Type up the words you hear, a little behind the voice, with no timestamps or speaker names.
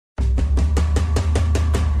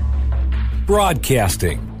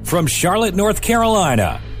Broadcasting from Charlotte, North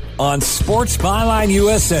Carolina, on Sports Byline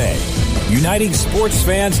USA, uniting sports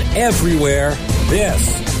fans everywhere.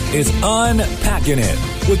 This is Unpacking It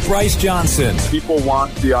with Bryce Johnson. People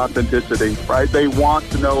want the authenticity, right? They want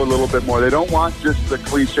to know a little bit more. They don't want just the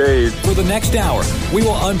cliches. For the next hour, we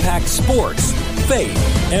will unpack sports, faith,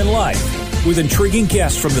 and life with intriguing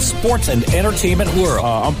guests from the sports and entertainment world.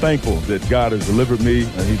 I'm thankful that God has delivered me,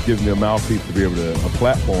 and He's given me a mouthpiece to be able to, a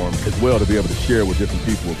platform as well to be able to share with different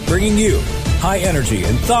people. Bringing you high energy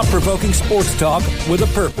and thought-provoking sports talk with a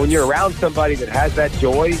purpose. When you're around somebody that has that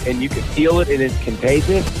joy and you can feel it and it's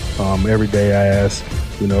contagious. Every day I ask,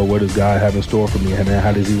 what does God have in store for me, and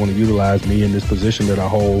how does He want to utilize me in this position that I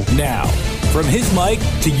hold? Now, from his mic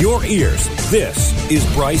to your ears, this is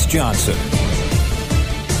Bryce Johnson.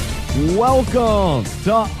 Welcome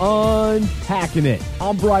to Unpacking It.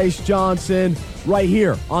 I'm Bryce Johnson, right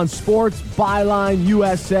here on Sports Byline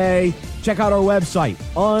USA. Check out our website,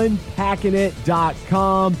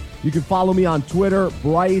 unpackingit.com. You can follow me on Twitter,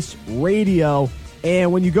 Bryce Radio.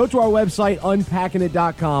 And when you go to our website,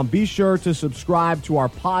 unpackingit.com, be sure to subscribe to our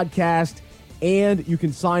podcast, and you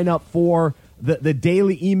can sign up for the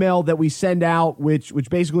daily email that we send out, which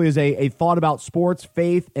basically is a thought about sports,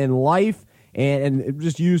 faith, and life. And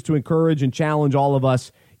just used to encourage and challenge all of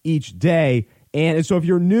us each day. And so if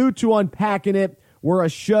you're new to Unpacking It, we're a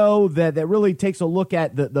show that really takes a look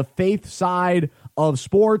at the faith side of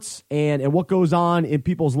sports and what goes on in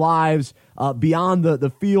people's lives beyond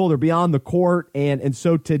the field or beyond the court. And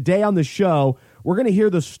so today on the show, we're going to hear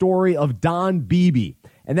the story of Don Beebe.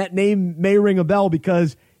 And that name may ring a bell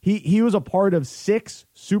because he was a part of 6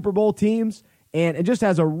 Super Bowl teams. And it just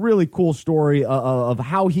has a really cool story of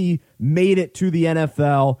how he made it to the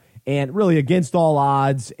NFL and really against all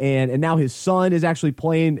odds. And now his son is actually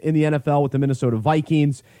playing in the NFL with the Minnesota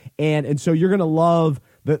Vikings. And so you're going to love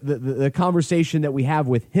the conversation that we have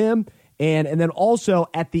with him. And then also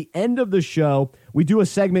at the end of the show, we do a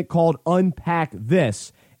segment called Unpack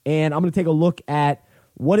This. And I'm going to take a look at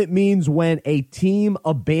what it means when a team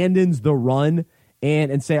abandons the run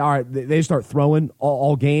and say, all right, they start throwing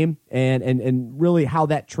all game, and really how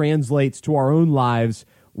that translates to our own lives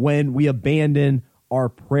when we abandon our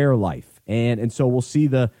prayer life. And so we'll see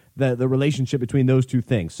the relationship between those two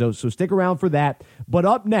things. So stick around for that. But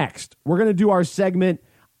up next, we're going to do our segment,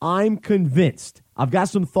 I'm Convinced. I've got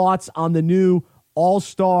some thoughts on the new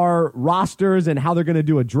all-star rosters and how they're going to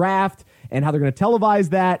do a draft and how they're going to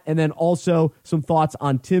televise that, and then also some thoughts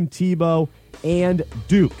on Tim Tebow and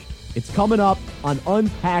Duke. It's coming up on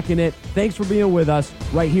Unpacking It. Thanks for being with us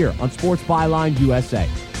right here on Sports Byline USA.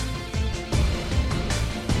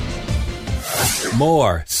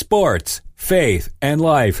 More sports, faith, and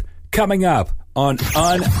life coming up on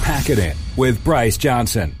Unpacking It with Bryce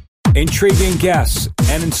Johnson. Intriguing guests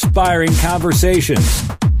and inspiring conversations.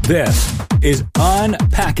 This is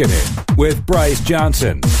Unpacking It with Bryce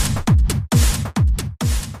Johnson.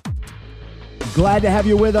 Glad to have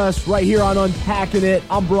you with us right here on Unpacking It.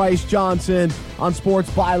 I'm Bryce Johnson on Sports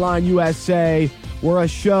Byline USA. We're a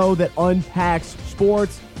show that unpacks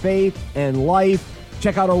sports, faith, and life.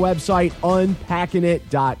 Check out our website,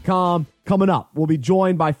 unpackingit.com. Coming up, we'll be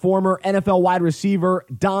joined by former NFL wide receiver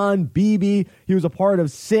Don Beebe. He was a part of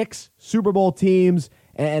 6 Super Bowl teams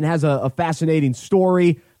and has a fascinating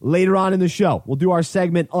story. Later on in the show, we'll do our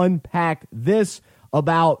segment, Unpack This,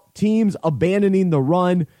 about teams abandoning the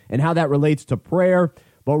run and how that relates to prayer.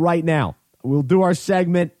 But right now, we'll do our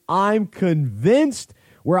segment, I'm Convinced,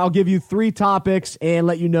 where I'll give you 3 topics and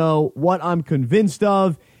let you know what I'm convinced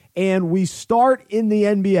of. And we start in the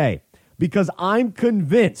NBA because I'm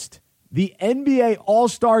convinced the NBA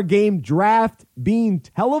All-Star Game draft being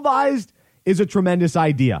televised is a tremendous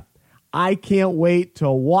idea. I can't wait to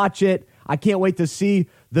watch it. I can't wait to see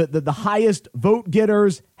the highest vote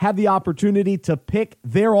getters have the opportunity to pick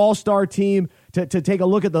their all-star team, to take a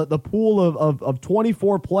look at the pool of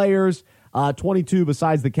 24 players, 22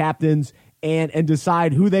 besides the captains, and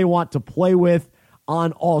decide who they want to play with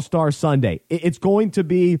on All-Star Sunday. It's going to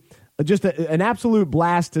be just an absolute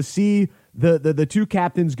blast to see the 2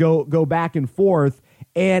 captains go back and forth.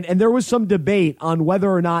 And there was some debate on whether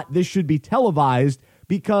or not this should be televised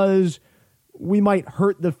because we might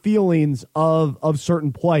hurt the feelings of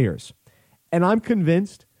certain players. And I'm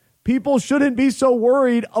convinced people shouldn't be so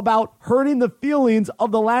worried about hurting the feelings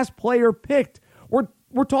of the last player picked. We're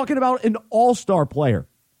talking about an all-star player.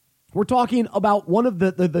 We're talking about one of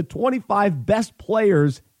the 25 best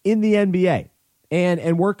players in the NBA.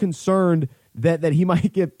 And we're concerned that he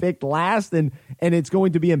might get picked last and it's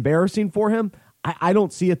going to be embarrassing for him. I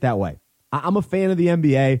don't see it that way. I'm a fan of the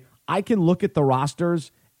NBA. I can look at the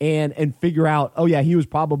rosters and figure out, oh yeah, he was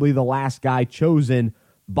probably the last guy chosen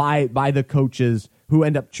by the coaches who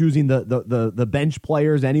end up choosing the bench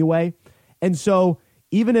players anyway. And so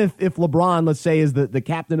even if LeBron, let's say, is the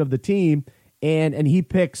captain of the team and he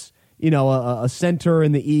picks, a center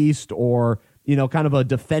in the East or, kind of a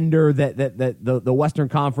defender that the Western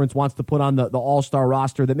Conference wants to put on the all-star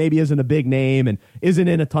roster that maybe isn't a big name and isn't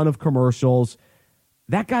in a ton of commercials,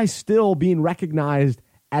 that guy's still being recognized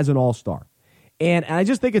as an all-star. And I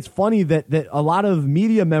just think it's funny that a lot of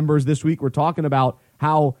media members this week were talking about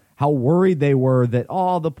how worried they were that,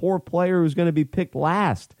 the poor player who's going to be picked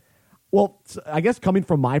last. Well, I guess coming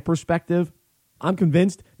from my perspective, I'm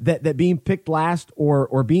convinced that being picked last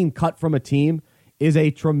or being cut from a team is a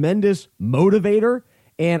tremendous motivator.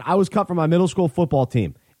 And I was cut from my middle school football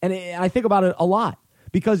team. And I think about it a lot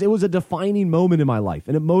because it was a defining moment in my life.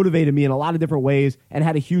 And it motivated me in a lot of different ways and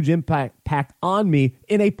had a huge impact on me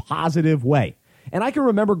in a positive way. And I can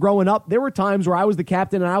remember growing up, there were times where I was the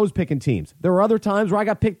captain and I was picking teams. There were other times where I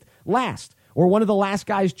got picked last or one of the last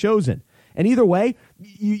guys chosen. And either way,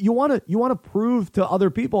 you want to prove to other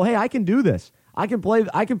people, hey, I can do this. I can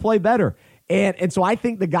play better. And so I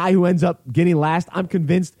think the guy who ends up getting last, I'm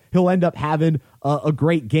convinced he'll end up having a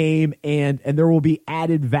great game and there will be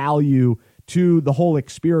added value to the whole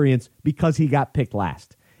experience because he got picked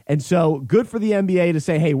last. And so good for the NBA to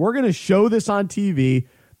say, hey, we're going to show this on TV.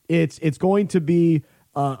 It's going to be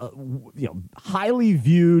highly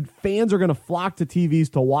viewed. Fans are going to flock to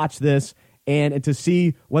TVs to watch this and to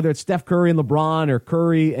see whether it's Steph Curry and LeBron or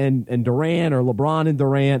Curry and Durant or LeBron and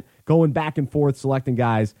Durant going back and forth selecting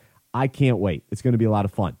guys. I can't wait. It's going to be a lot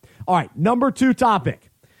of fun. All right, number 2 topic.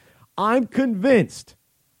 I'm convinced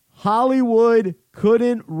Hollywood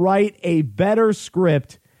couldn't write a better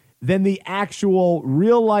script than the actual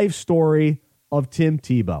real-life story of Tim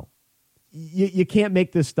Tebow. You can't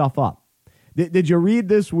make this stuff up. Did you read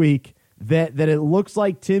this week that it looks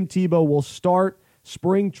like Tim Tebow will start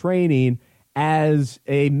spring training as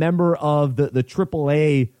a member of the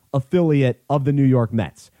AAA affiliate of the New York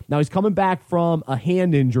Mets? Now, he's coming back from a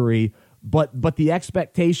hand injury, but the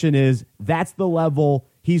expectation is that's the level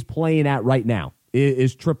he's playing at right now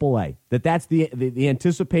is AAA. That's the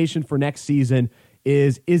anticipation for next season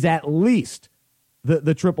is at least the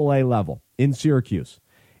AAA level in Syracuse.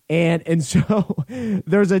 And so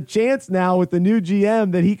there's a chance now with the new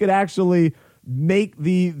GM that he could actually make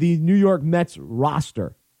the New York Mets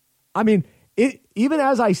roster. I mean, even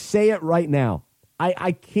as I say it right now,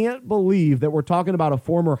 I can't believe that we're talking about a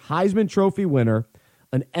former Heisman Trophy winner,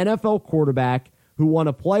 an NFL quarterback who won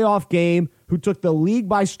a playoff game, who took the league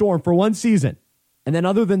by storm for one season. And then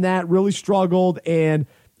other than that, really struggled and,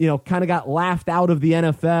 kind of got laughed out of the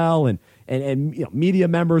NFL and media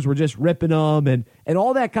members were just ripping him and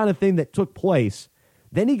all that kind of thing that took place.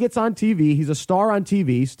 Then he gets on TV. He's a star on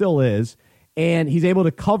TV, still is, and he's able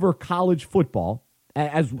to cover college football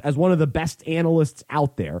as one of the best analysts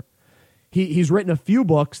out there. He's written a few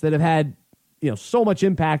books that have had so much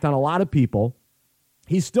impact on a lot of people.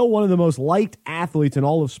 He's still one of the most liked athletes in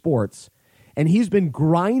all of sports, and he's been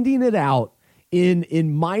grinding it out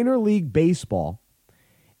in minor league baseball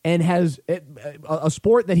and has a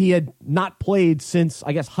sport that he had not played since,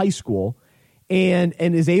 I guess, high school, and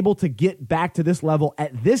is able to get back to this level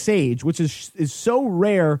at this age, which is so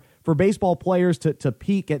rare for baseball players to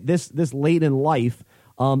peak at this late in life.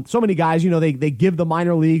 So many guys, they give the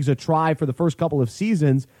minor leagues a try for the first couple of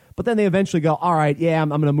seasons, but then they eventually go, all right, yeah, I'm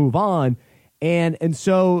going to move on. And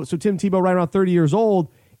so Tim Tebow, right around 30 years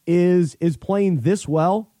old, is playing this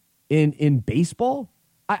well in baseball.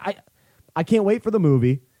 I can't wait for the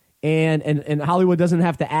movie, and Hollywood doesn't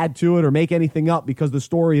have to add to it or make anything up because the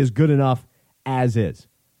story is good enough as is.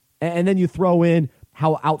 And then you throw in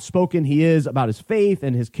how outspoken he is about his faith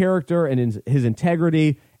and his character and his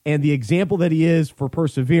integrity and the example that he is for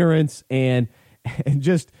perseverance and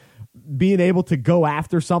just being able to go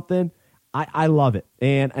after something. I love it.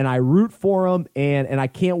 And I root for him, and I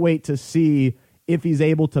can't wait to see if he's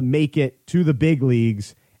able to make it to the big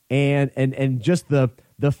leagues and just the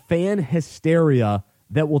fan hysteria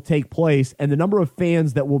that will take place and the number of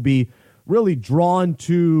fans that will be really drawn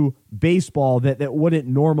to baseball that wouldn't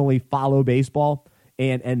normally follow baseball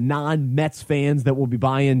and non-Mets fans that will be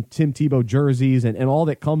buying Tim Tebow jerseys and all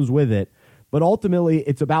that comes with it. But ultimately,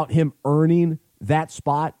 it's about him earning that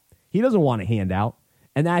spot. He doesn't want a handout.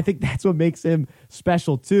 And I think that's what makes him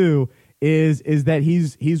special, too, is that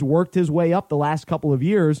he's worked his way up the last couple of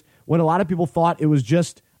years when a lot of people thought it was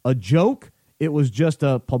just a joke. It was just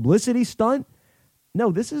a publicity stunt. No,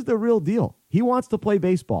 this is the real deal. He wants to play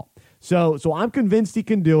baseball. So I'm convinced he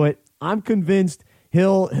can do it. I'm convinced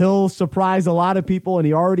he'll surprise a lot of people, and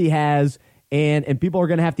he already has. and people are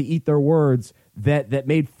going to have to eat their words that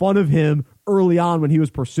made fun of him early on when he was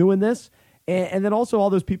pursuing this. And then also all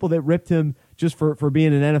those people that ripped him just for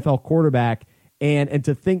being an NFL quarterback, and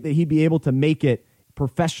to think that he'd be able to make it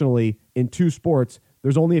professionally in two sports.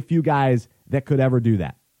 There's only a few guys that could ever do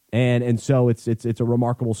that. And so it's a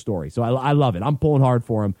remarkable story. So I love it. I'm pulling hard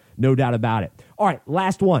for him, no doubt about it. All right,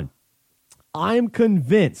 last one. I'm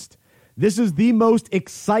convinced this is the most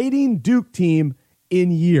exciting Duke team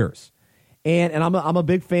in years. And I'm a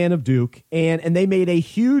big fan of Duke. And they made a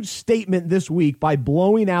huge statement this week by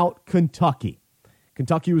blowing out Kentucky.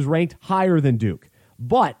 Kentucky was ranked higher than Duke.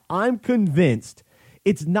 But I'm convinced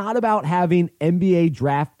it's not about having NBA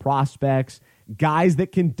draft prospects, guys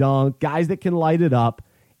that can dunk, guys that can light it up.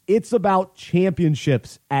 It's about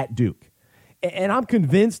championships at Duke. And I'm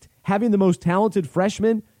convinced having the most talented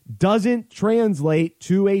freshmen doesn't translate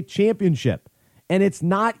to a championship. And it's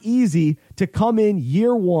not easy to come in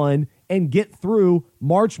year one and get through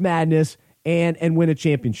March Madness and win a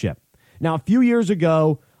championship. Now, a few years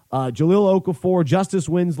ago, Jahlil Okafor, Justice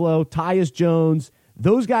Winslow, Tyus Jones,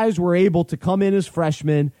 those guys were able to come in as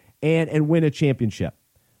freshmen and win a championship.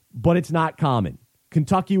 But it's not common.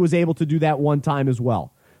 Kentucky was able to do that one time as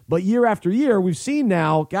well. But year after year, we've seen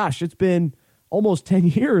now, gosh, it's been almost 10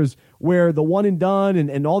 years where the one and done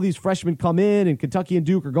and all these freshmen come in, and Kentucky and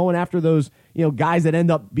Duke are going after those guys that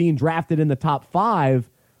end up being drafted in the top 5.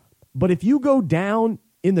 But if you go down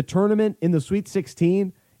in the tournament in the Sweet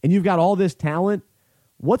 16 and you've got all this talent,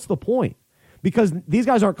 what's the point? Because these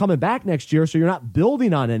guys aren't coming back next year, so you're not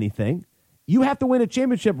building on anything. You have to win a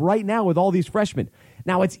championship right now with all these freshmen.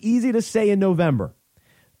 Now, it's easy to say in November,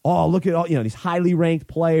 oh, look at all these highly ranked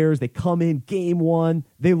players. They come in game one.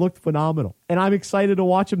 They looked phenomenal. And I'm excited to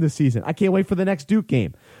watch them this season. I can't wait for the next Duke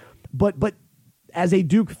game. But as a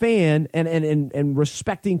Duke fan and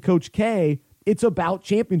respecting Coach K, it's about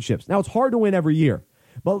championships. Now, it's hard to win every year.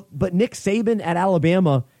 But Nick Saban at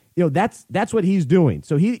Alabama, that's what he's doing.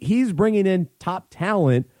 So he's bringing in top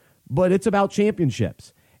talent, but it's about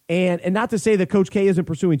championships. And not to say that Coach K isn't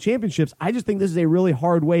pursuing championships. I just think this is a really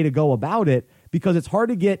hard way to go about it, because it's hard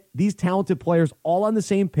to get these talented players all on the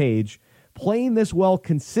same page, playing this well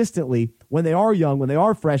consistently when they are young, when they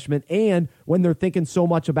are freshmen, and when they're thinking so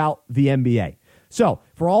much about the NBA. So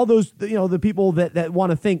for all those, the people that want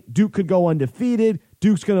to think Duke could go undefeated,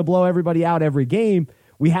 Duke's going to blow everybody out every game,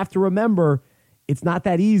 we have to remember it's not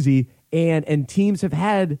that easy, and teams have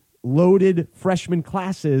had loaded freshman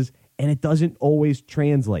classes, and it doesn't always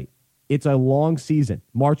translate. It's a long season.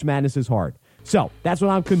 March Madness is hard. So that's what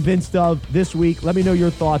I'm convinced of this week. Let me know your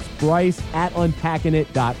thoughts. Bryce at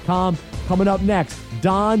unpackingit.com. Coming up next,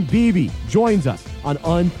 Don Beebe joins us on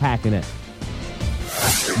Unpacking It.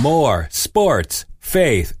 More sports,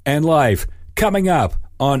 faith, and life coming up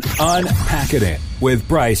on Unpacking It with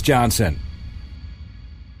Bryce Johnson.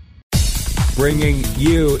 Bringing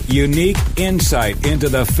you unique insight into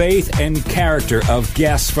the faith and character of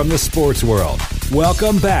guests from the sports world.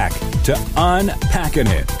 Welcome back to Unpacking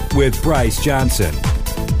It with Bryce Johnson.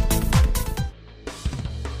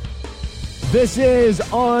 This is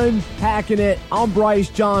Unpacking It. I'm Bryce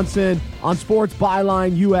Johnson on Sports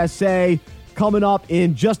Byline USA. Coming up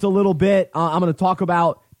in just a little bit, I'm going to talk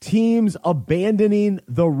about teams abandoning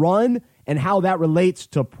the run and how that relates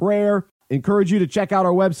to prayer. Encourage you to check out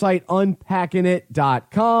our website,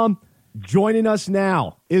 unpackingit.com. Joining us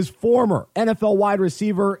now is former NFL wide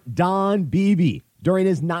receiver Don Beebe. During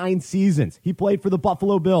his 9 seasons, he played for the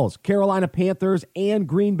Buffalo Bills, Carolina Panthers, and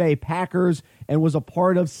Green Bay Packers, and was a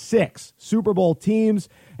part of 6 Super Bowl teams,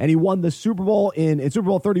 and he won the Super Bowl in Super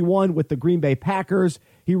Bowl 31 with the Green Bay Packers.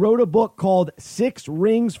 He wrote a book called 6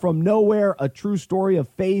 Rings from Nowhere, a true story of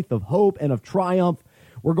faith, of hope, and of triumph.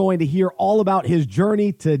 We're going to hear all about his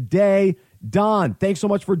journey today. Don, thanks so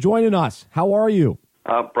much for joining us. How are you?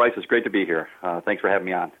 Bryce, it's great to be here. Thanks for having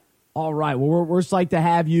me on. All right. Well, we're psyched to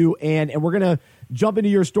have you, and we're going to jump into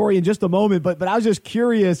your story in just a moment. But I was just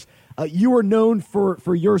curious. You were known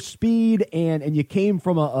for your speed, and you came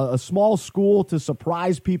from a small school to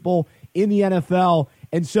surprise people in the NFL.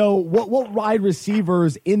 And so what wide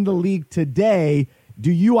receivers in the league today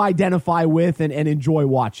do you identify with and enjoy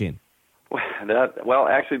watching? Well,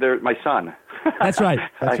 actually, they're my son. That's right.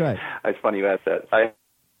 That's right. It's funny you asked that.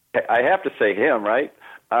 I have to say him, right?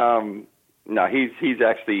 No, he's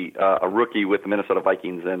actually a rookie with the Minnesota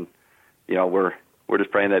Vikings, and we're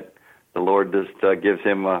just praying that the Lord just gives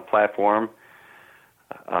him a platform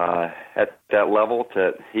at that level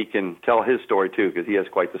that he can tell his story too, because he has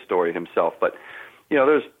quite the story himself. But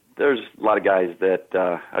there's a lot of guys that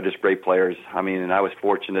are just great players. I mean, and I was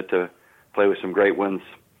fortunate to play with some great ones,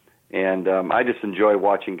 and I just enjoy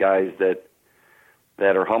watching guys that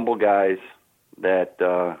are humble guys that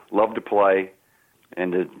love to play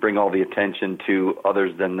and to bring all the attention to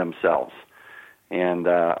others than themselves. And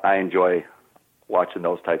I enjoy watching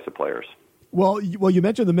those types of players. Well, you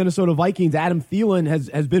mentioned the Minnesota Vikings. Adam Thielen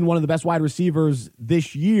has been one of the best wide receivers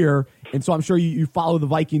this year, and so I'm sure you follow the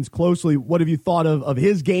Vikings closely. What have you thought of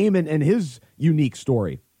his game and his unique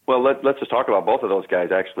story? Well, let's just talk about both of those guys,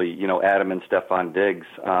 actually, Adam and Stephon Diggs.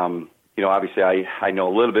 Obviously I know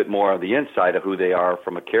a little bit more of the inside of who they are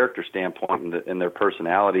from a character standpoint and their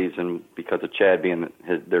personalities, and because of Chad being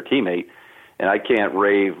their teammate, and I can't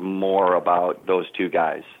rave more about those two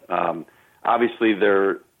guys. Obviously,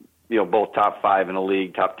 they're both top 5 in the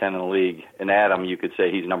league, top 10 in the league. And Adam, you could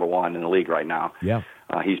say he's number 1 in the league right now. Yeah,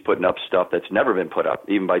 he's putting up stuff that's never been put up,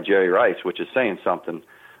 even by Jerry Rice, which is saying something.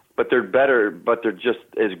 But they're better, but they're just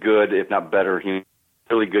as good, if not better.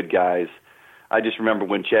 Really good guys. I just remember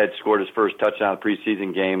when Chad scored his first touchdown in the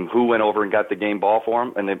preseason game, who went over and got the game ball for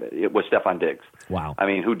him? And it was Stephon Diggs. Wow. I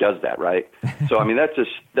mean, who does that, right? So, I mean, that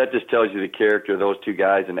just tells you the character of those two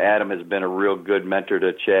guys. And Adam has been a real good mentor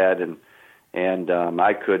to Chad, and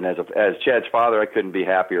I couldn't, as Chad's father, I couldn't be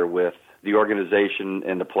happier with the organization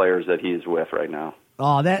and the players that he's with right now.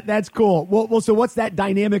 Oh, that's cool. Well, so what's that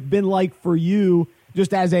dynamic been like for you,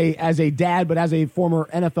 just as a dad, but as a former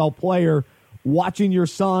NFL player, watching your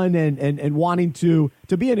son and wanting to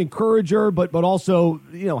be an encourager, but also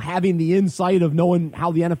having the insight of knowing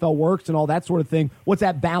how the NFL works and all that sort of thing? What's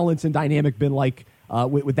that balance and dynamic been like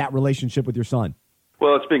with that relationship with your son?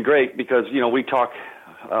 Well, it's been great because we talk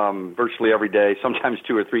virtually every day, sometimes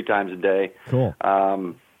 2 or 3 times a day. Cool.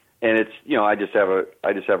 And it's I just have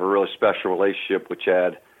a really special relationship with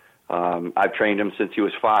Chad. I've trained him since he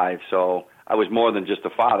was 5, so I was more than just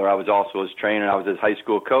a father. I was also his trainer. I was his high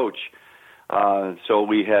school coach. So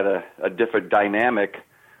we had a different dynamic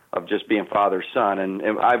of just being father-son. And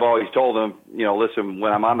I've always told him, listen,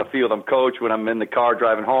 when I'm on the field, I'm coach. When I'm in the car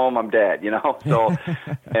driving home, I'm dad, So,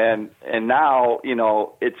 and now,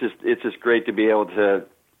 it's just great to be able to,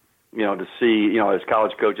 to see, as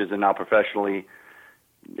college coaches and now professionally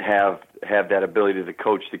have that ability to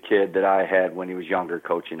coach the kid that I had when he was younger,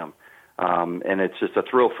 coaching him. And it's just a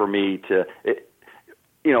thrill for me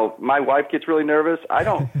my wife gets really nervous.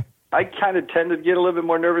 I kind of tend to get a little bit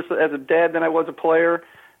more nervous as a dad than I was a player.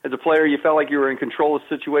 As a player, you felt like you were in control of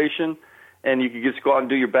the situation, and you could just go out and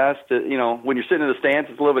do your best. When you're sitting in the stands,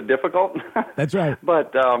 it's a little bit difficult. That's right.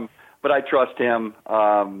 But I trust him,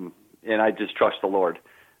 and I just trust the Lord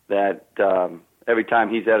that every time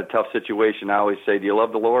he's at a tough situation, I always say, do you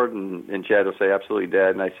love the Lord? And Chad will say, absolutely,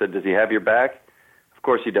 Dad. And I said, does he have your back? Of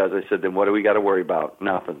course he does. I said, then what do we got to worry about?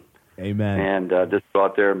 Nothing. Amen. And just go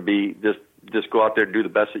out there and just go out there and do the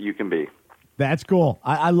best that you can be. That's cool.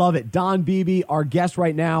 I love it. Don Beebe, our guest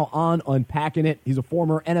right now on Unpacking It. He's a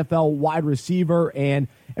former NFL wide receiver and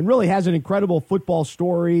really has an incredible football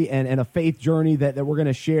story and a faith journey that we're going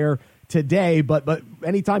to share today. But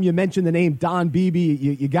anytime you mention the name Don Beebe,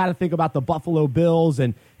 you got to think about the Buffalo Bills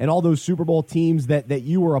and all those Super Bowl teams that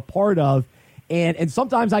you were a part of. And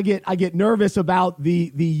sometimes I get nervous about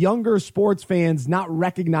the younger sports fans not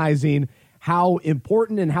recognizing how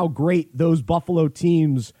important and how great those Buffalo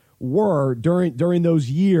teams were during those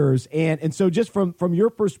years. And so just from your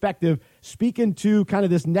perspective, speaking to kind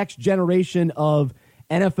of this next generation of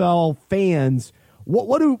NFL fans,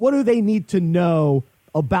 what do they need to know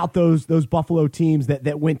about those Buffalo teams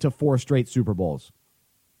that went to 4 straight Super Bowls?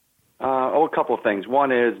 A couple of things.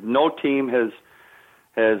 One is no team has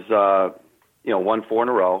won 4 in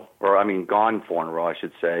a row, gone 4 in a row, I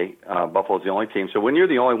should say. Buffalo's the only team. So when you're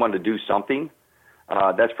the only one to do something,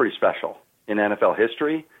 that's pretty special in NFL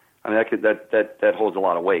history. I mean, that holds a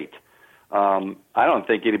lot of weight. I don't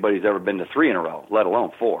think anybody's ever been to 3 in a row, let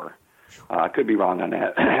alone 4. I could be wrong on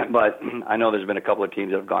that, but I know there's been a couple of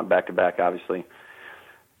teams that have gone back-to-back, obviously.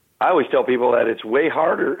 I always tell people that it's way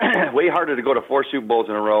harder to go to 4 Super Bowls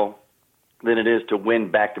in a row than it is to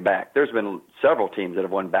win back-to-back. There's been several teams that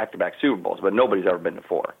have won back-to-back Super Bowls, but nobody's ever been to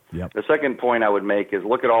 4. Yep. The second point I would make is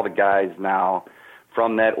look at all the guys now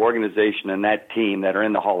from that organization and that team that are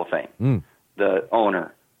in the Hall of Fame. The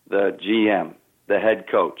owner, the GM, the head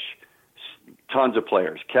coach, tons of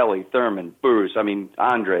players, Kelly, Thurman, Bruce,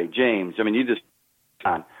 Andre, James.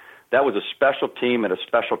 That was a special team at a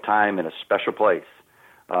special time in a special place.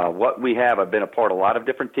 What we have, I've been a part of a lot of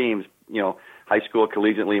different teams, high school,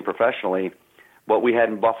 collegiately, and professionally. What we had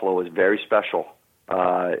in Buffalo was very special,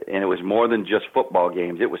 and it was more than just football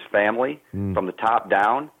games. It was family from the top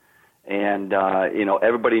down, and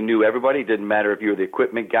everybody knew everybody. It didn't matter if you were the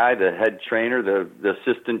equipment guy, the head trainer, the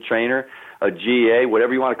assistant trainer, a GA,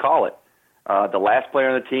 whatever you want to call it. The last player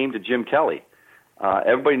on the team to Jim Kelly.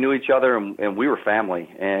 everybody knew each other, and we were family.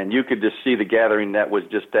 And you could just see the gathering that was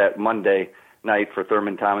just that Monday night for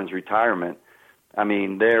Thurman Thomas' retirement. I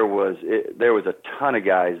mean, there was a ton of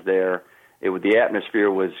guys there. The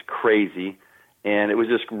atmosphere was crazy, and it was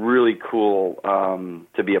just really cool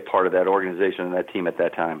to be a part of that organization and that team at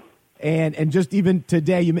that time. And just even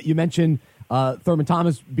today, you mentioned Thurman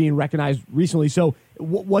Thomas being recognized recently. So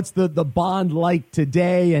what's the bond like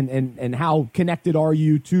today, and how connected are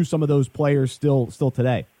you to some of those players still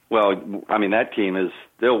today? Well, I mean, that team is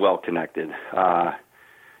still well connected.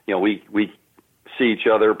 We see each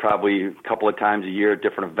other probably a couple of times a year at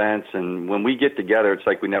different events, and when we get together, it's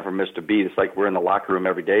like we never missed a beat. It's like we're in the locker room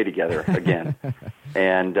every day together again.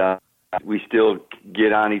 And we still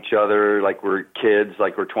get on each other like we're kids,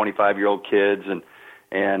 like we're 25-year-old kids,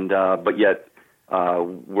 but yet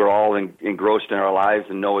we're all engrossed in our lives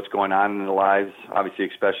and know what's going on in the lives. Obviously,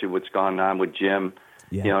 especially what's going on with Jim,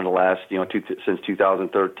 in the last, since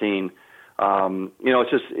 2013.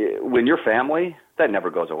 It's just when you're family, that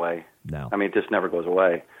never goes away. No, I mean, it just never goes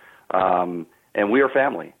away. And we are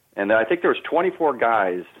family. And I think there was 24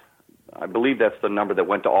 guys. I believe that's the number that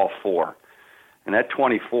went to all four. And that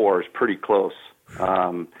 24 is pretty close.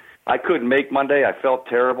 I couldn't make Monday. I felt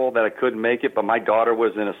terrible that I couldn't make it, but my daughter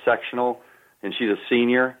was in a sectional, and she's a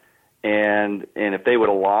senior. And if they would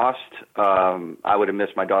have lost, I would have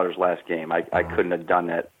missed my daughter's last game. I couldn't have done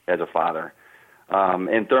that as a father.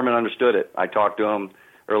 And Thurman understood it. I talked to him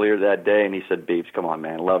earlier that day, and he said, "Beebs, come on,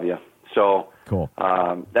 man, love you." So cool.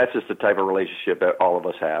 That's just the type of relationship that all of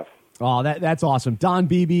us have. Oh, that's awesome. Don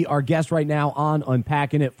Beebe, our guest right now on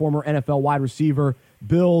Unpacking It, former NFL wide receiver,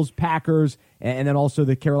 Bills, Packers, and then also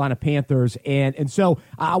the Carolina Panthers. And so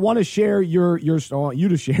I want to share I want you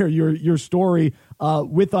to share your story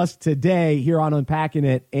with us today here on Unpacking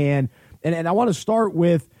It. And I want to start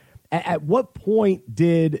with, at what point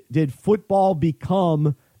did football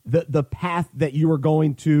become the path that you were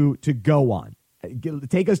going to go on?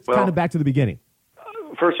 Take us kind of back to the beginning.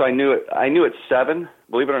 First, I knew at 7,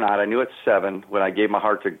 believe it or not, I knew at 7 when I gave my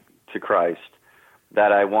heart to Christ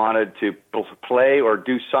that I wanted to play or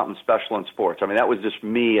do something special in sports. I mean, that was just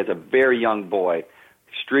me as a very young boy,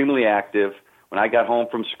 extremely active. When I got home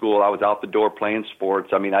from school, I was out the door playing sports.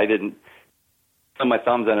 I mean, I didn't put my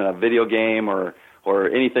thumbs in a video game or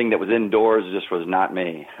anything that was indoors. It just was not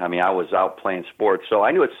me. I mean, I was out playing sports. So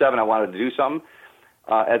I knew at 7 I wanted to do something.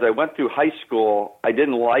 As I went through high school, I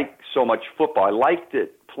didn't like so much football. I liked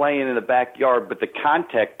it playing in the backyard, but the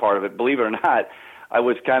contact part of it, believe it or not, I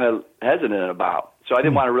was kind of hesitant about. So I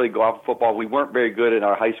didn't want to really go off football. We weren't very good in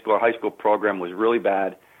our high school. Our high school program was really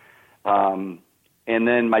bad. And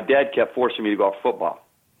then my dad kept forcing me to go off football.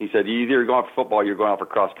 He said, "You either go off football or you're going off for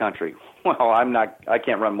cross country." Well, I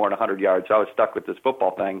can't run more than 100 yards, so I was stuck with this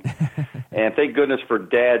football thing. And thank goodness for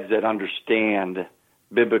dads that understand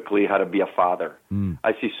biblically how to be a father.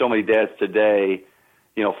 I see so many dads today,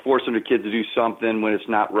 forcing their kids to do something when it's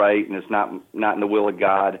not right and it's not in the will of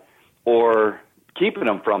God, or keeping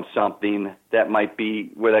them from something that might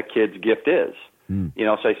be where that kid's gift is.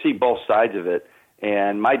 So I see both sides of it.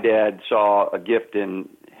 And my dad saw a gift in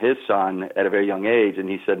his son at a very young age, and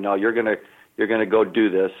he said, "No, you're gonna go do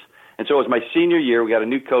this." And so it was my senior year. We got a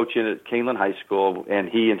new coach in at Canelan High School, and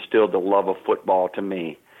he instilled the love of football to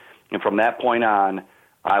me. And from that point on,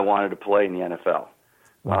 I wanted to play in the NFL.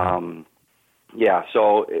 Wow.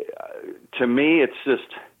 So to me,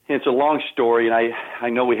 it's a long story, and I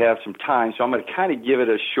know we have some time, so I'm going to kind of give it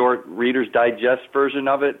a short Reader's Digest version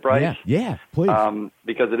of it, Bryce. Yeah, please.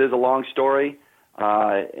 Because it is a long story,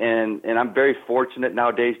 and I'm very fortunate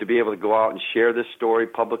nowadays to be able to go out and share this story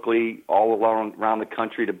publicly all around the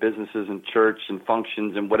country to businesses and church and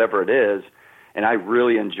functions and whatever it is, and I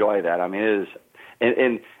really enjoy that. I mean, it is.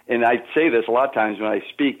 And I say this a lot of times when I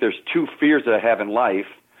speak, there's 2 fears that I have in life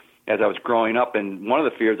as I was growing up, and one of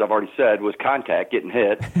the fears I've already said was contact, getting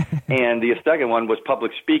hit, and the second one was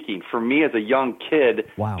public speaking. For me as a young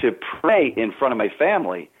kid, to pray in front of my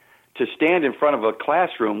family, to stand in front of a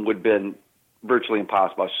classroom would have been virtually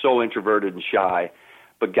impossible. I was so introverted and shy,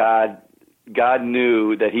 but God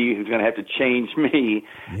knew that He was going to have to change me,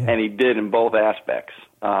 and He did in both aspects.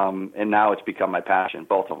 And now it's become my passion,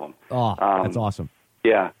 both of them. Oh, that's awesome.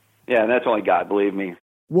 Yeah, and that's only God, believe me.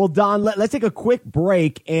 Well, Don, let's take a quick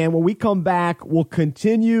break, and when we come back, we'll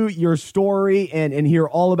continue your story and hear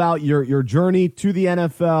all about your journey to the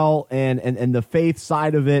NFL and the faith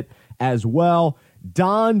side of it as well.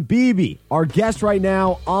 Don Beebe, our guest right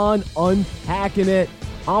now on Unpacking It.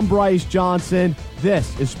 I'm Bryce Johnson.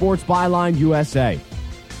 This is Sports Byline USA.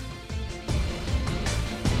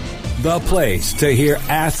 The place to hear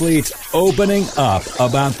athletes opening up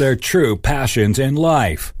about their true passions in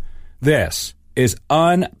life. This is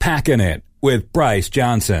Unpacking It with Bryce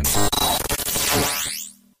Johnson.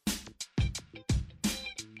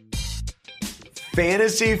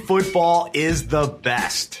 Fantasy football is the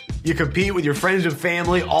best. You compete with your friends and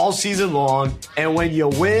family all season long, and when you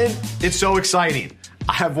win, it's so exciting.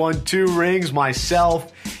 I have won 2 rings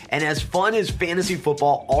myself, and as fun as fantasy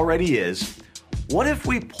football already is, what if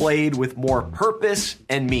we played with more purpose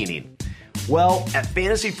and meaning? Well, at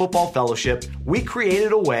Fantasy Football Fellowship, we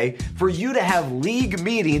created a way for you to have league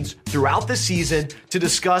meetings throughout the season to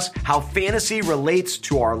discuss how fantasy relates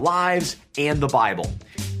to our lives and the Bible.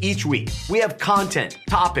 Each week, we have content,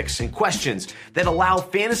 topics, and questions that allow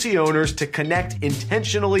fantasy owners to connect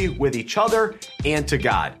intentionally with each other and to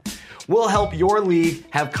God. We'll help your league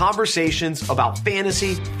have conversations about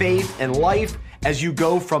fantasy, faith, and life as you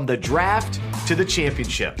go from the draft to the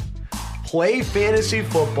championship. Play fantasy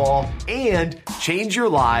football and change your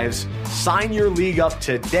lives. Sign your league up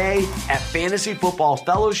today at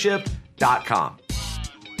fantasyfootballfellowship.com.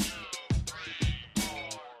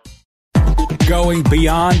 Going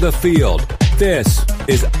beyond the field, this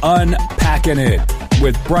is Unpacking It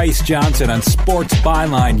with Bryce Johnson on Sports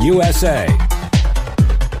Byline USA.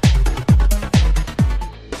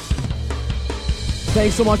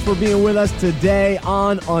 Thanks so much for being with us today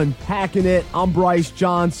on Unpacking It. I'm Bryce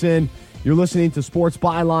Johnson. You're listening to Sports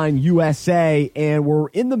Byline USA, and we're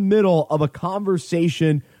in the middle of a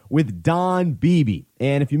conversation with Don Beebe.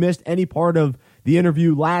 And if you missed any part of the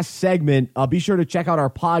interview last segment, be sure to check out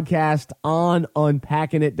our podcast on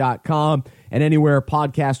unpackingit.com and anywhere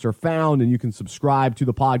podcasts are found, and you can subscribe to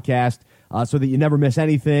the podcast so that you never miss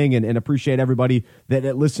anything, and appreciate everybody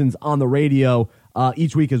that listens on the radio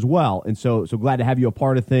each week as well. And so glad to have you a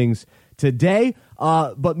part of things today.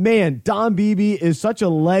 But man, Don Beebe is such a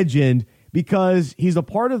legend because he's a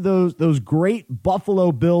part of those great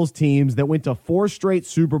Buffalo Bills teams that went to 4 straight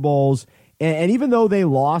Super Bowls. And even though they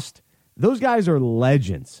lost, those guys are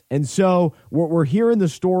legends. And so we're hearing the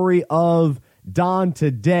story of Don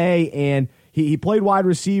today. And he played wide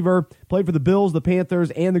receiver, played for the Bills, the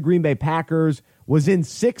Panthers, and the Green Bay Packers, was in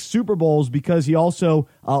 6 Super Bowls because he also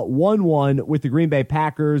won one with the Green Bay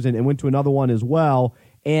Packers and went to another one as well.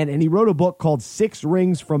 And he wrote a book called 6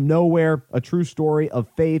 Rings from Nowhere, a true story of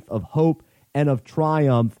faith, of hope, and of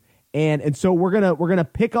triumph. And so we're gonna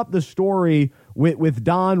pick up the story with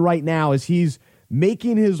Don right now as he's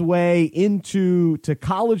making his way into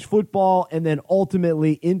college football and then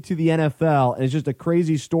ultimately into the NFL. And it's just a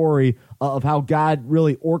crazy story of how God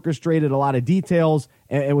really orchestrated a lot of details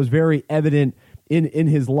and was very evident in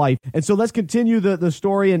his life. And so let's continue the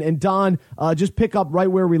story. And Don, just pick up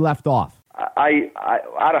right where we left off. I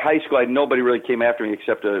out of high school, nobody really came after me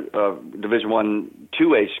except a Division I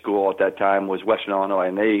 2A school at that time was Western Illinois,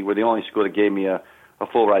 and they were the only school that gave me a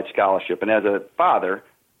full ride scholarship. And as a father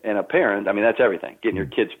and a parent, I mean, that's everything. Getting your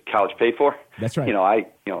kids college paid for. That's right.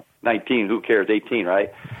 19, who cares? 18,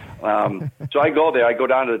 right? So I go there. I go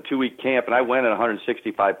down to the 2-week camp, and I went at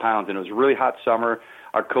 165 pounds, and it was a really hot summer.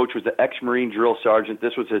 Our coach was the ex-Marine drill sergeant.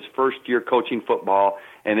 This was his first year coaching football,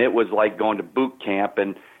 and it was like going to boot camp,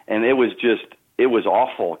 and it was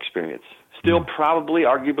awful experience. Still probably,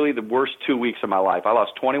 arguably, the worst 2 weeks of my life. I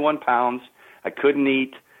lost 21 pounds. I couldn't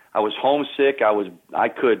eat. I was homesick.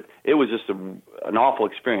 It was just an awful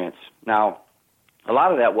experience. Now, a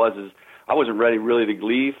lot of that is I wasn't ready really to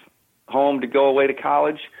leave home to go away to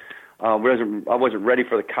college. I wasn't ready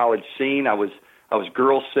for the college scene. I was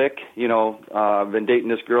girl sick. I've been dating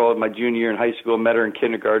this girl in my junior year in high school, met her in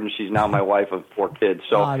kindergarten. She's now my wife of 4 kids.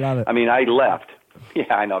 So, I love it. I mean, I left.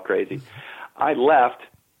 Yeah, I know, crazy. I left,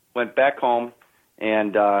 went back home,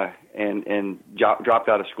 and dropped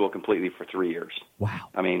out of school completely for 3 years. Wow.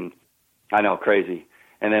 I mean, I know, crazy.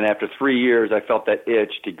 And then after 3 years, I felt that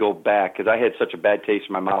itch to go back because I had such a bad taste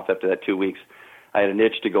in my mouth after that 2 weeks. I had an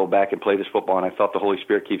itch to go back and play this football, and I felt the Holy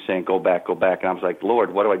Spirit keep saying, go back, go back. And I was like,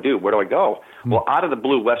 Lord, what do I do? Where do I go? Well, out of the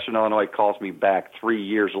blue, Western Illinois calls me back 3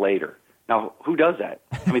 years later. Now, who does that?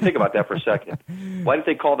 I mean, think about that for a second. Why didn't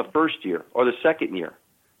they call the first year or the second year?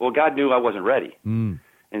 Well, God knew I wasn't ready.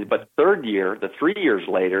 But third year, the 3 years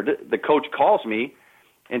later, the coach calls me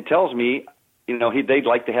and tells me, they'd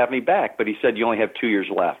like to have me back, but he said you only have 2 years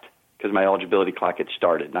left because my eligibility clock had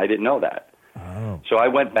started, and I didn't know that. Oh. So I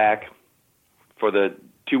went back for the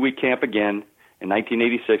 2-week camp again in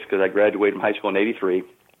 1986 because I graduated from high school in 83.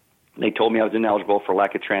 And they told me I was ineligible for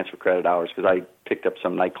lack of transfer credit hours because I picked up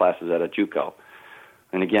some night classes at a JUCO.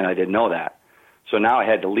 And again, I didn't know that. So now I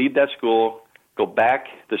had to leave that school, go back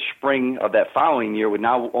the spring of that following year with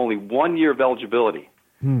now only 1 year of eligibility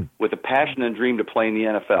with a passion and dream to play in the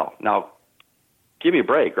NFL. Now, give me a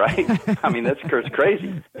break, right? I mean, that's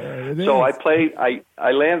crazy. So I played.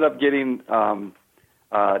 I landed up getting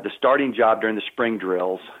the starting job during the spring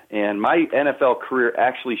drills, and my NFL career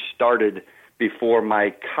actually started before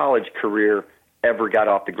my college career ever got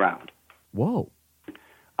off the ground. Whoa.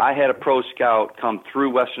 I had a pro scout come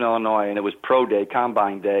through Western Illinois, and it was pro day,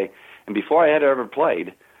 combine day, and before I had ever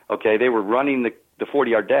played, okay, they were running the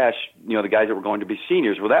 40-yard dash, you know, the guys that were going to be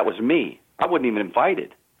seniors. Well, that was me. I wasn't even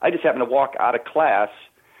invited. I just happened to walk out of class,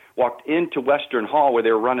 walked into Western Hall where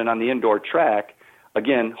they were running on the indoor track.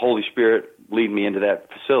 Again, Holy Spirit lead me into that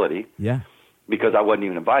facility. Yeah. Because I wasn't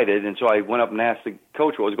even invited. And so I went up and asked the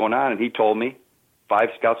coach what was going on, and he told me 5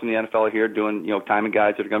 scouts in the NFL are here doing, you know, timing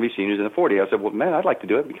guys that are going to be seniors in the 40. I said, well, man, I'd like to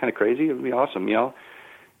do it. It'd be kind of crazy. It would be awesome, you know.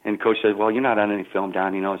 And coach said, well, you're not on any film,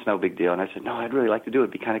 Don. You know, it's no big deal. And I said, no, I'd really like to do it.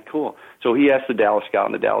 It'd be kind of cool. So he asked the Dallas scout,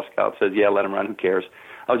 and the Dallas scout says, yeah, let him run. Who cares?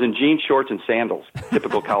 I was in jeans, shorts, and sandals,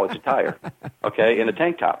 typical college attire, okay, and a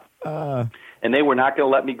tank top. And they were not going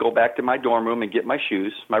to let me go back to my dorm room and get my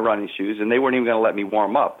shoes, my running shoes, and they weren't even going to let me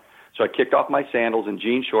warm up. So I kicked off my sandals and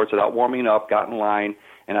jean shorts without warming up, got in line,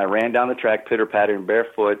 and I ran down the track pitter-pattering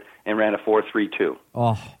barefoot and ran a 4.32.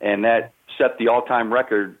 Oh. And that set the all-time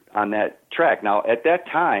record on that track. Now, at that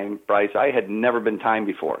time, Bryce, I had never been timed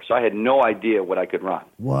before, so I had no idea what I could run.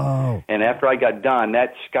 Whoa. And after I got done,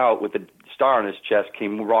 that scout with the star on his chest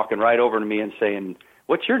came walking right over to me and saying,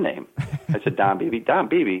 what's your name? I said, Don Beebe. Don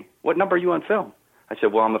Beebe, what number are you on film? I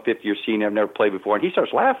said, well, I'm a fifth-year senior. I've never played before. And he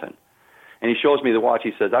starts laughing. And he shows me the watch.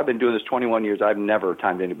 He says, I've been doing this 21 years. I've never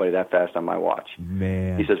timed anybody that fast on my watch.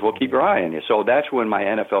 Man. He says, well, keep your eye on you. So that's when my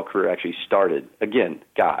NFL career actually started. Again,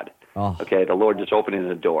 God. Oh. Okay, the Lord just opening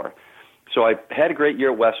the door. So I had a great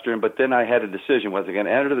year at Western, but then I had a decision. Was I going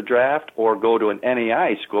to enter the draft or go to an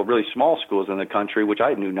NAI school, really small schools in the country, which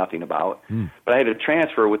I knew nothing about. But I had to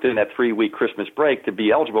transfer within that 3-week Christmas break to be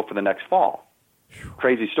eligible for the next fall.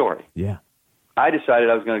 Crazy story. Yeah. I decided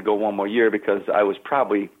I was going to go one more year because I was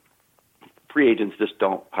probably – free agents just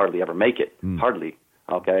don't hardly ever make it, hardly,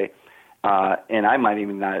 okay? And I might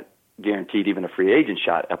even not guaranteed even a free agent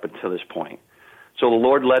shot up until this point. So the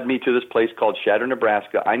Lord led me to this place called Shatter,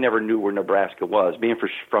 Nebraska. I never knew where Nebraska was. Being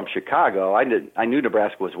from Chicago, I knew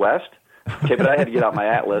Nebraska was west, okay, but I had to get out my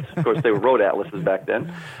atlas. Of course, they were road atlases back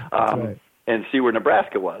then, right. and see where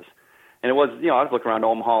Nebraska was. And it was, you know, I was looking around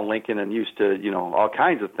Omaha and Lincoln and used to, you know, all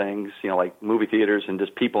kinds of things, you know, like movie theaters and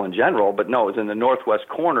just people in general. But no, it was in the northwest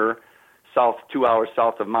corner, 2 hours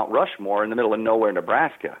south of Mount Rushmore, in the middle of nowhere,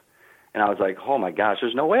 Nebraska. And I was like, oh, my gosh,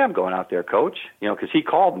 there's no way I'm going out there, Coach, you know, because he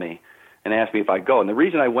called me and asked me if I'd go. And the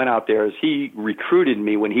reason I went out there is he recruited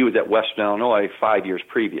me when he was at Western Illinois 5 years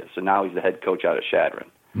previous, and now he's the head coach out of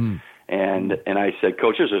Shadron. And I said,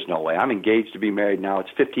 Coach, there's just no way. I'm engaged to be married now. It's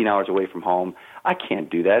 15 hours away from home. I can't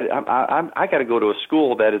do that. I got to go to a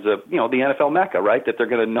school that is the NFL Mecca, right? That they're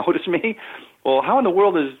going to notice me. Well, how in the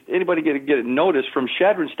world is anybody going to get noticed from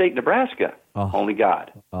Shadron State, Nebraska? Only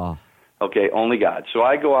God. Okay, only God. So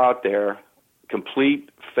I go out there, complete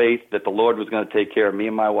faith that the Lord was going to take care of me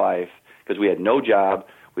and my wife because we had no job,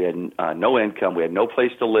 we had no income, we had no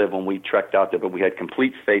place to live when we trekked out there, but we had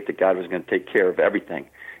complete faith that God was going to take care of everything.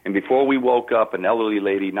 And before we woke up, an elderly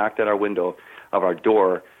lady knocked at our window of our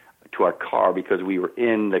door to our car because we were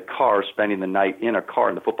in the car spending the night in a car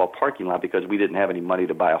in the football parking lot because we didn't have any money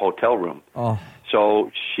to buy a hotel room.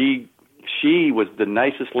 So she was the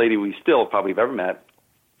nicest lady we still probably have ever met.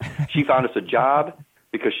 She found us a job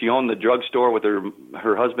because she owned the drugstore with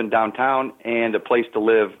her husband downtown and a place to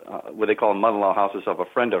live, what they call mother-in-law houses of a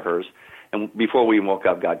friend of hers. And before we even woke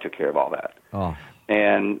up, God took care of all that.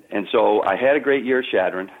 And so I had a great year at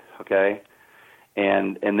Shadron, okay,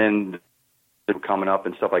 and then they were coming up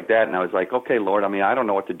and stuff like that, and I was like, okay, Lord, I mean, I don't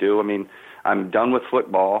know what to do. I mean, I'm done with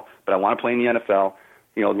football, but I want to play in the NFL.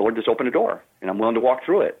 You know, Lord, just open the door, and I'm willing to walk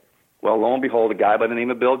through it. Well, lo and behold, a guy by the name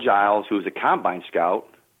of Bill Giles, who was a combine scout,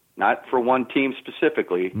 not for one team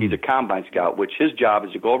specifically, he's a combine scout, which his job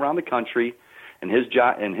is to go around the country, and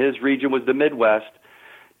his region was the Midwest,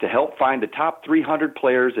 to help find the top 300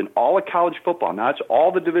 players in all of college football. Now, it's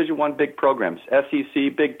all the Division I big programs,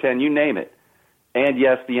 SEC, Big Ten, you name it. And,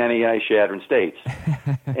 yes, the NAIA Shadron States.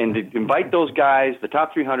 And to invite those guys, the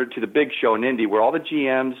top 300, to the big show in Indy where all the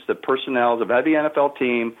GMs, the personnel of every NFL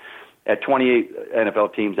team, at 28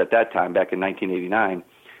 NFL teams at that time, back in 1989,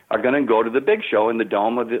 are going to go to the big show in the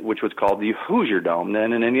dome, which was called the Hoosier Dome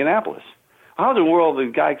then in Indianapolis. How in the world is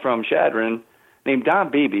a guy from Shadron named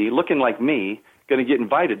Don Beebe, looking like me, going to get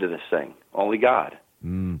invited to this thing? Only God.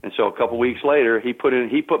 And so a couple weeks later, he put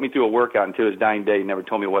me through a workout until his dying day. He never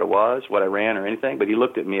told me what it was, what I ran, or anything. But he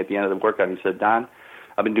looked at me at the end of the workout and he said, Don,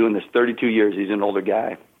 I've been doing this 32 years. He's an older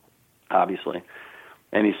guy, obviously.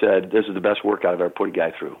 And he said, this is the best workout I've ever put a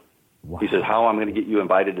guy through. Wow. He said, how I'm going to get you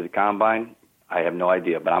invited to the combine, I have no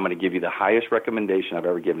idea, but I'm going to give you the highest recommendation I've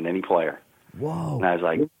ever given any player. Whoa. And I was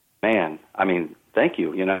like, man, I mean, thank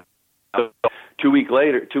you. You know, so 2 weeks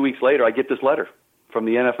later, I get this letter from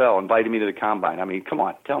the NFL inviting me to the combine. I mean, come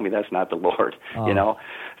on, tell me that's not the Lord, you know?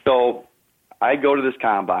 So I go to this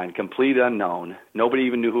combine, complete unknown. Nobody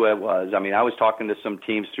even knew who I was. I mean, I was talking to some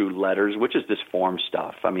teams through letters, which is this form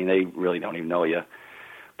stuff. I mean, they really don't even know you.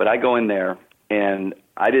 But I go in there, and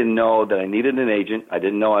I didn't know that I needed an agent. I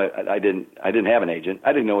didn't know I didn't have an agent.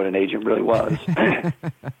 I didn't know what an agent really was.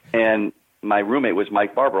 And my roommate was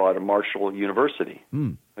Mike Barber out of Marshall University.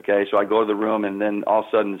 Okay, so I go to the room, and then all of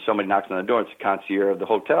a sudden somebody knocks on the door. It's the concierge of the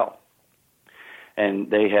hotel. And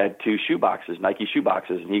they had 2 shoeboxes, Nike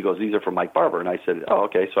shoeboxes, and he goes, these are for Mike Barber. And I said, oh,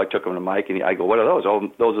 okay. So I took them to Mike, and I go, what are those?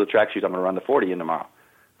 Oh, those are the track shoes I'm going to run the 40 in tomorrow.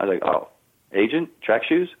 I was like, oh, agent, track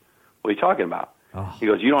shoes? What are you talking about? Oh. He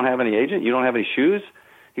goes, you don't have any agent? You don't have any shoes?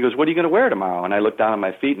 He goes, what are you going to wear tomorrow? And I looked down at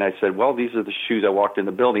my feet, and I said, well, these are the shoes I walked in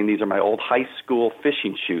the building. These are my old high school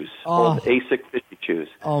fishing shoes, old ASIC fishing shoes.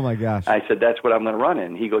 Oh, my gosh. I said, that's what I'm going to run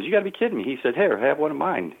in. He goes, you got to be kidding me. He said, here, have one of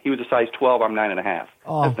mine. He was a size 12. I'm 9.5.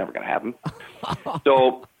 Oh. That's never going to happen.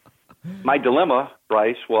 So my dilemma,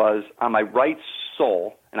 Bryce, was on my right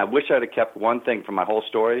sole, and I wish I'd have kept one thing from my whole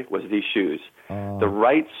story, was these shoes. The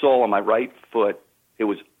right sole on my right foot, it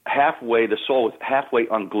was halfway, the sole was halfway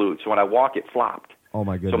unglued. So when I walk, it flopped. Oh,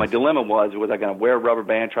 my goodness. So my dilemma was I going to wear a rubber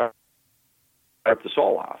band, try to rip the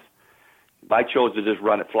sole off? I chose to just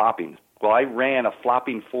run it flopping. Well, I ran a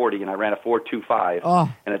flopping 40, and I ran a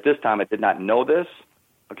 4.25. And at this time, I did not know this,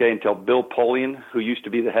 okay, until Bill Polian, who used to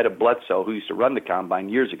be the head of Bledsoe, who used to run the combine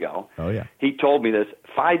years ago. Oh, yeah. He told me this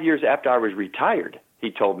 5 years after I was retired. He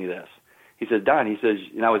told me this. He says, Don, he says,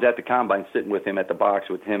 and I was at the combine sitting with him at the box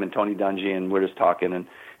with him and Tony Dungy, and we're just talking, and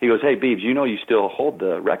he goes, hey, Beebs, you know you still hold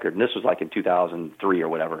the record. And this was like in 2003 or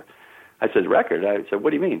whatever. I said, record? I said, what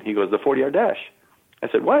do you mean? He goes, the 40-yard dash. I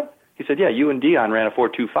said, what? He said, yeah, you and Dion ran a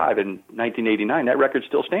 4.25 in 1989. That record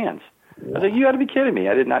still stands. Wow. I said, you got to be kidding me.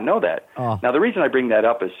 I did not know that. Now, the reason I bring that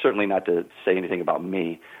up is certainly not to say anything about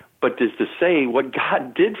me, but just to say what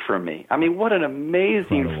God did for me. I mean, what an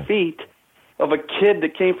amazing feat of a kid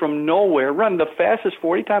that came from nowhere, run the fastest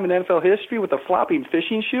 40 time in NFL history with a flopping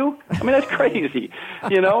fishing shoe. I mean, that's crazy,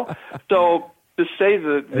 you know? So to say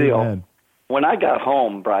the deal, when I got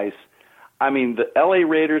home, Bryce, I mean, the L.A.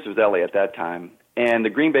 Raiders, it was L.A. at that time, and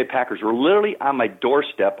the Green Bay Packers were literally on my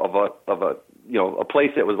doorstep of a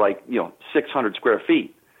place that was like, 600 square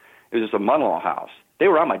feet. It was just a mother-in-law house. They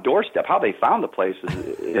were on my doorstep. How they found the place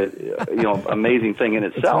is, amazing thing in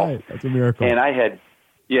itself. That's right. That's a miracle. And I had,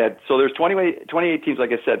 so there's 28 teams,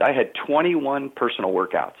 like I said. I had 21 personal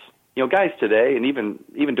workouts. You know, guys today, and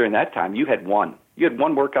even during that time, you had one. You had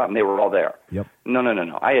one workout, and they were all there. Yep.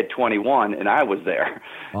 No. I had 21, and I was there,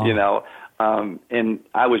 you know. And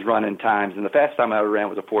I was running times, and the fastest time I ever ran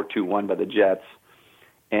was a 4.21 by the Jets,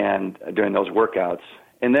 and during those workouts.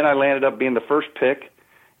 And then I landed up being the first pick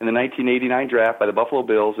in the 1989 draft by the Buffalo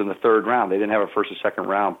Bills in the 3rd round. They didn't have a first or second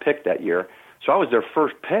round pick that year. So I was their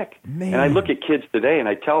first pick. Man. And I look at kids today, and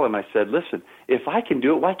I tell them, I said, listen, if I can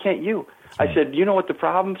do it, why can't you? I said, you know what the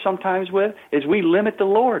problem sometimes with is we limit the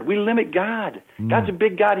Lord. We limit God. God's a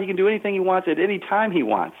big God. He can do anything he wants at any time he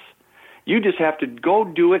wants. You just have to go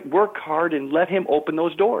do it, work hard, and let him open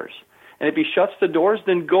those doors. And if he shuts the doors,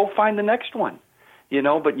 then go find the next one. You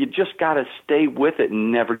know, but you just got to stay with it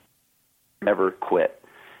and never quit.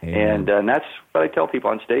 And that's what I tell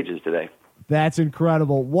people on stages today. That's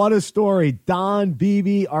incredible. What a story. Don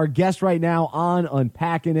Beebe, our guest right now on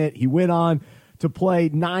Unpacking It. He went on to play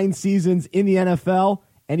 9 seasons in the NFL,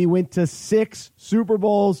 and he went to 6 Super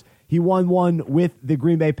Bowls. He won one with the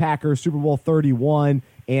Green Bay Packers, Super Bowl 31.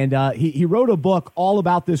 And he wrote a book all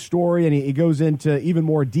about this story, and he goes into even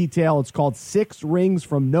more detail. It's called 6 Rings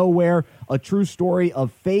from Nowhere, a true story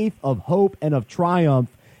of faith, of hope, and of triumph.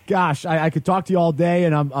 Gosh, I could talk to you all day,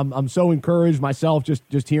 and I'm so encouraged myself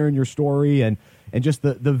just hearing your story and just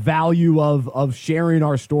the value of sharing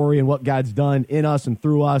our story and what God's done in us and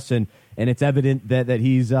through us, and it's evident that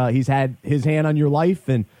he's had his hand on your life,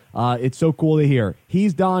 and it's so cool to hear.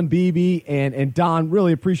 He's Don Beebe, and Don,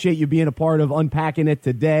 really appreciate you being a part of Unpacking It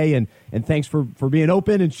today, and thanks for being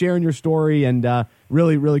open and sharing your story, and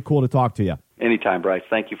really, really cool to talk to you. Anytime, Bryce.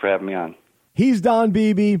 Thank you for having me on. He's Don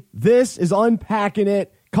Beebe. This is Unpacking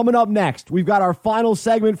It. Coming up next, we've got our final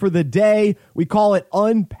segment for the day. We call it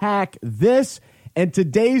Unpack This, and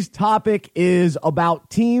today's topic is about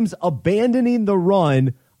teams abandoning the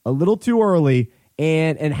run a little too early,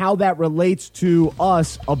 and how that relates to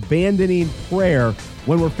us abandoning prayer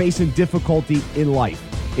when we're facing difficulty in life.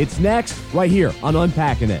 It's next, right here on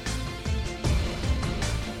Unpacking It.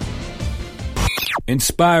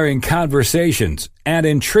 Inspiring conversations and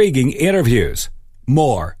intriguing interviews.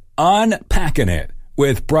 More Unpacking It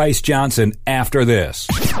with Bryce Johnson after this.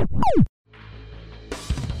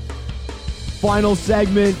 Final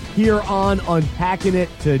segment here on Unpacking It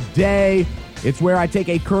today. It's where I take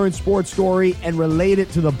a current sports story and relate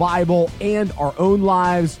it to the Bible and our own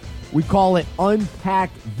lives. We call it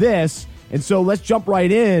Unpack This. And so let's jump right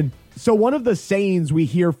in. So one of the sayings we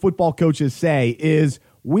hear football coaches say is,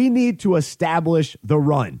 we need to establish the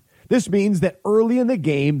run. This means that early in the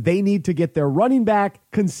game, they need to get their running back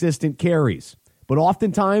consistent carries. But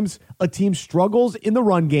oftentimes, a team struggles in the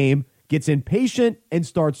run game, gets impatient, and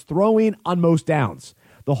starts throwing on most downs.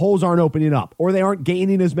 The holes aren't opening up, or they aren't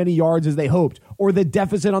gaining as many yards as they hoped, or the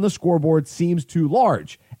deficit on the scoreboard seems too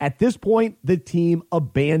large. At this point, the team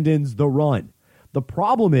abandons the run. The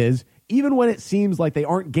problem is, even when it seems like they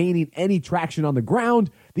aren't gaining any traction on the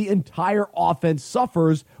ground, the entire offense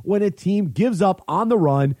suffers when a team gives up on the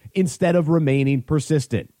run instead of remaining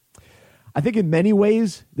persistent. I think in many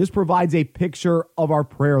ways, this provides a picture of our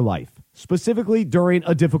prayer life, specifically during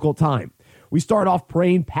a difficult time. We start off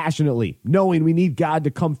praying passionately, knowing we need God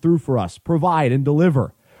to come through for us, provide, and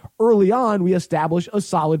deliver. Early on, we establish a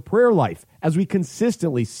solid prayer life as we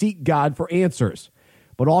consistently seek God for answers.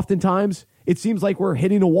 But oftentimes, it seems like we're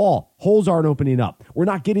hitting a wall. Holes aren't opening up. We're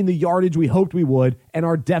not getting the yardage we hoped we would, and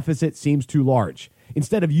our deficit seems too large.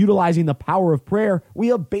 Instead of utilizing the power of prayer, we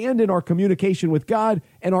abandon our communication with God,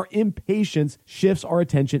 and our impatience shifts our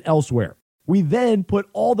attention elsewhere. We then put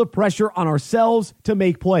all the pressure on ourselves to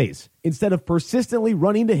make plays, instead of persistently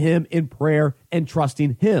running to Him in prayer and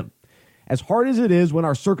trusting Him. As hard as it is when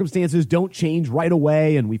our circumstances don't change right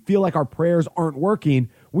away and we feel like our prayers aren't working,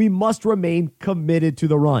 we must remain committed to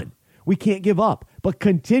the run. We can't give up, but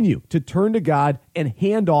continue to turn to God and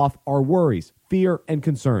hand off our worries, fear, and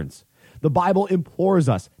concerns. The Bible implores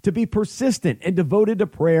us to be persistent and devoted to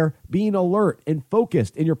prayer, being alert and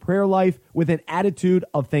focused in your prayer life with an attitude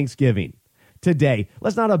of thanksgiving. Today,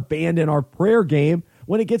 let's not abandon our prayer game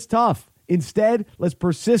when it gets tough. Instead, let's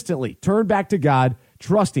persistently turn back to God,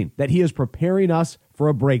 trusting that He is preparing us for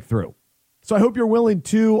a breakthrough. So I hope you're willing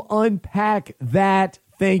to unpack that.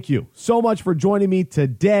 Thank you so much for joining me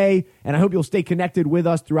today, and I hope you'll stay connected with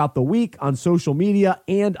us throughout the week on social media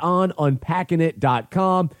and on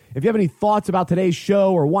unpackingit.com. If you have any thoughts about today's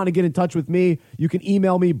show or want to get in touch with me, you can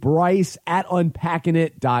email me,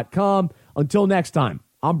 bryce@unpackingit.com. Until next time,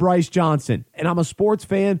 I'm Bryce Johnson, and I'm a sports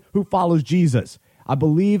fan who follows Jesus. I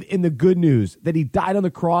believe in the good news that He died on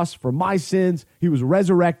the cross for my sins, He was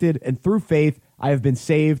resurrected, and through faith, I have been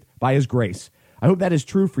saved by His grace. I hope that is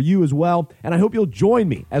true for you as well, and I hope you'll join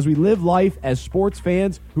me as we live life as sports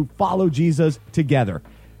fans who follow Jesus together.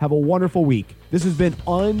 Have a wonderful week. This has been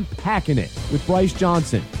Unpacking It with Bryce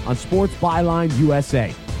Johnson on Sports Byline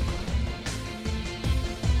USA.